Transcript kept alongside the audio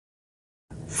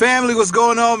Family, what's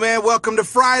going on, man? Welcome to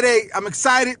Friday. I'm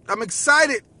excited.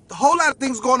 A whole lot of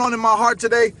things going on in my heart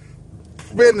today.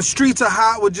 Man, the streets are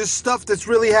hot with just stuff that's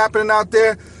really happening out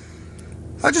there.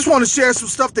 I just want to share some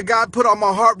stuff that God put on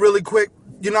my heart really quick.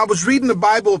 You know, I was reading the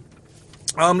Bible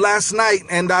last night,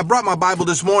 and I brought my Bible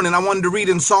this morning. I wanted to read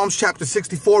in Psalms chapter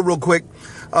 64 real quick.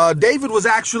 David was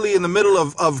actually in the middle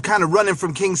of kind of running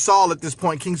from King Saul at this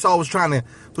point. King Saul was trying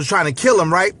to kill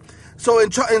him, right? So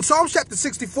in Psalms chapter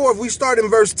 64, if we start in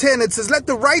verse 10, it says, "Let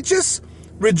the righteous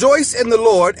rejoice in the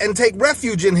Lord and take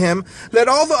refuge in him. Let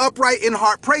all the upright in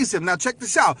heart praise him." Now check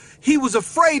this out. He was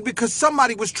afraid because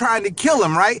somebody was trying to kill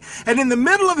him, right? And in the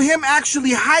middle of him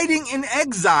actually hiding in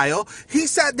exile, he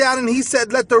sat down and he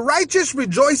said, "Let the righteous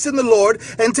rejoice in the Lord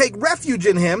and take refuge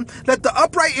in him. Let the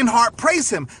upright in heart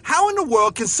praise him." How in the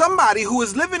world can somebody who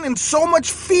is living in so much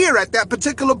fear at that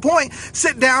particular point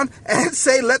sit down and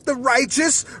say, "Let the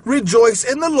righteous rejoice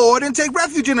in the Lord and take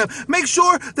refuge in him"? Make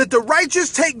sure that the righteous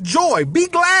take joy. Be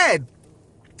glad.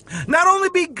 Not only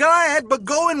be glad, but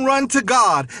go and run to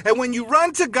God. And when you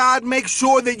run to God, make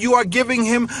sure that you are giving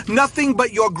him nothing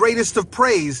but your greatest of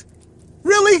praise.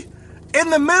 Really?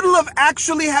 In the middle of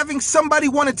actually having somebody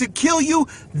wanted to kill you,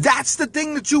 that's the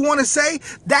thing that you want to say?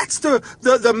 That's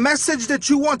the message that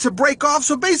you want to break off?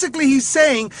 So basically he's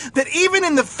saying that even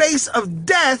in the face of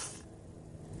death,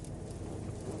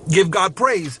 give God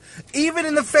praise. Even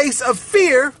in the face of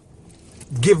fear,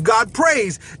 give God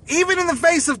praise. Even in the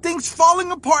face of things falling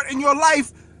apart in your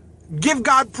life, give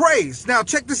God praise. Now,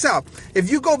 check this out. If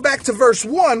you go back to verse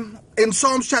 1 in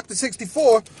Psalms chapter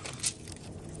 64,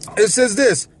 it says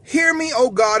this: "Hear me, O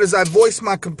God, as I voice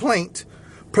my complaint.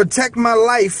 Protect my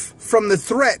life from the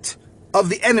threat of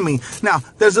the enemy." Now,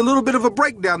 there's a little bit of a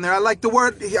breakdown there. I like the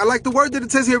word that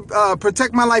it says here,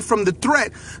 protect my life from the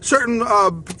threat. Certain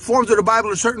forms of the Bible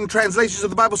or certain translations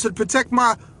of the Bible said, protect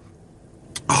my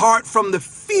heart from the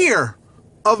fear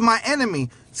of my enemy.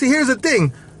 See, here's the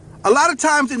thing. A lot of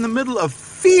times in the middle of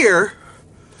fear,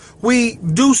 we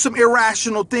do some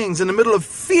irrational things. In the middle of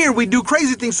fear, we do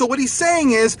crazy things. So what he's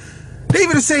saying is,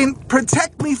 David is saying,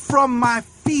 protect me from my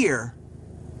fear.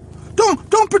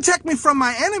 Don't protect me from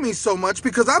my enemies so much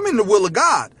because I'm in the will of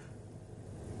God.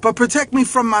 But protect me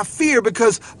from my fear,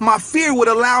 because my fear would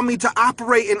allow me to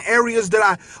operate in areas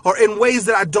or in ways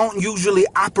that I don't usually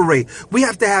operate. We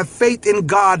have to have faith in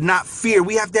God, not fear.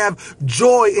 We have to have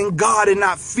joy in God and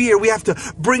not fear. We have to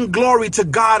bring glory to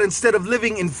God instead of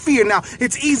living in fear. Now,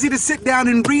 it's easy to sit down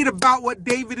and read about what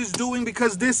David is doing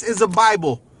because this is a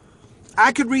Bible.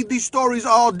 I could read these stories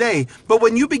all day, but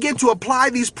when you begin to apply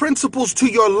these principles to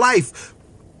your life,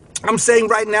 I'm saying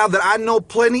right now that I know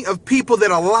plenty of people that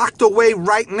are locked away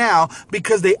right now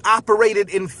because they operated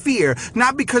in fear.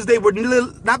 Not because they were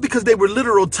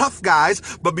literal tough guys,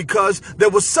 but because there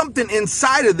was something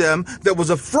inside of them that was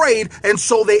afraid, and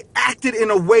so they acted in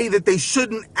a way that they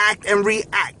shouldn't act and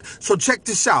react. So check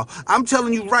this out. I'm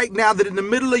telling you right now that in the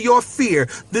middle of your fear,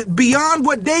 that beyond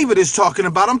what David is talking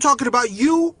about, I'm talking about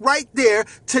you right there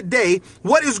today.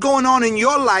 What is going on in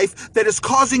your life that is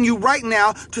causing you right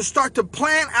now to start to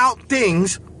plan out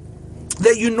things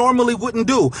that you normally wouldn't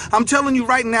do? I'm telling you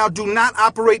right now, do not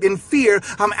operate in fear.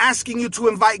 I'm asking you to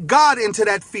invite God into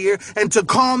that fear and to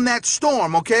calm that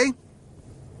storm, okay?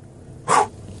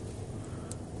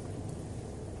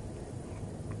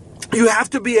 You have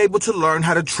to be able to learn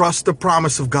how to trust the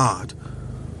promise of God.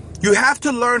 You have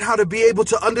to learn how to be able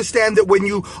to understand that when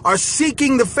you are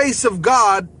seeking the face of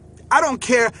God, I don't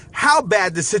care how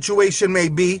bad the situation may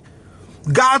be,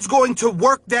 God's going to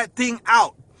work that thing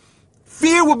out.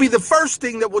 Fear will be the first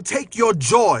thing that will take your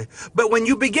joy. But when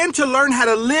you begin to learn how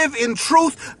to live in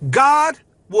truth, God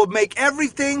will make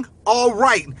everything all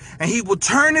right. And he will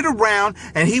turn it around,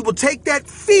 and he will take that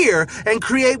fear and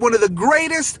create one of the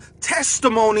greatest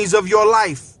testimonies of your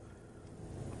life.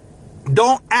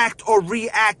 Don't act or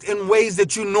react in ways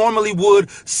that you normally would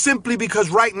simply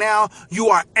because right now you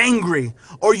are angry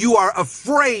or you are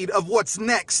afraid of what's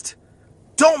next.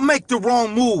 Don't make the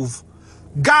wrong move.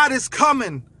 God is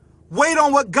coming. Wait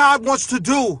on what God wants to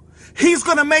do. He's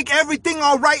going to make everything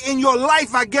all right in your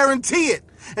life. I guarantee it.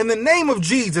 In the name of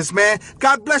Jesus, man.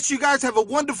 God bless you guys. Have a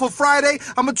wonderful Friday.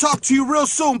 I'm going to talk to you real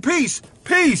soon. Peace.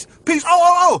 Peace. Peace.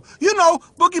 Oh. You know,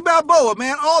 Boogie Balboa,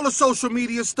 man. All the social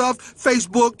media stuff.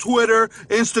 Facebook, Twitter,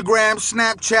 Instagram,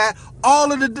 Snapchat.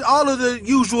 All of the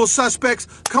usual suspects.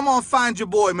 Come on, find your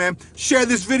boy, man. Share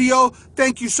this video.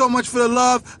 Thank you so much for the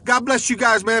love. God bless you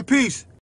guys, man. Peace.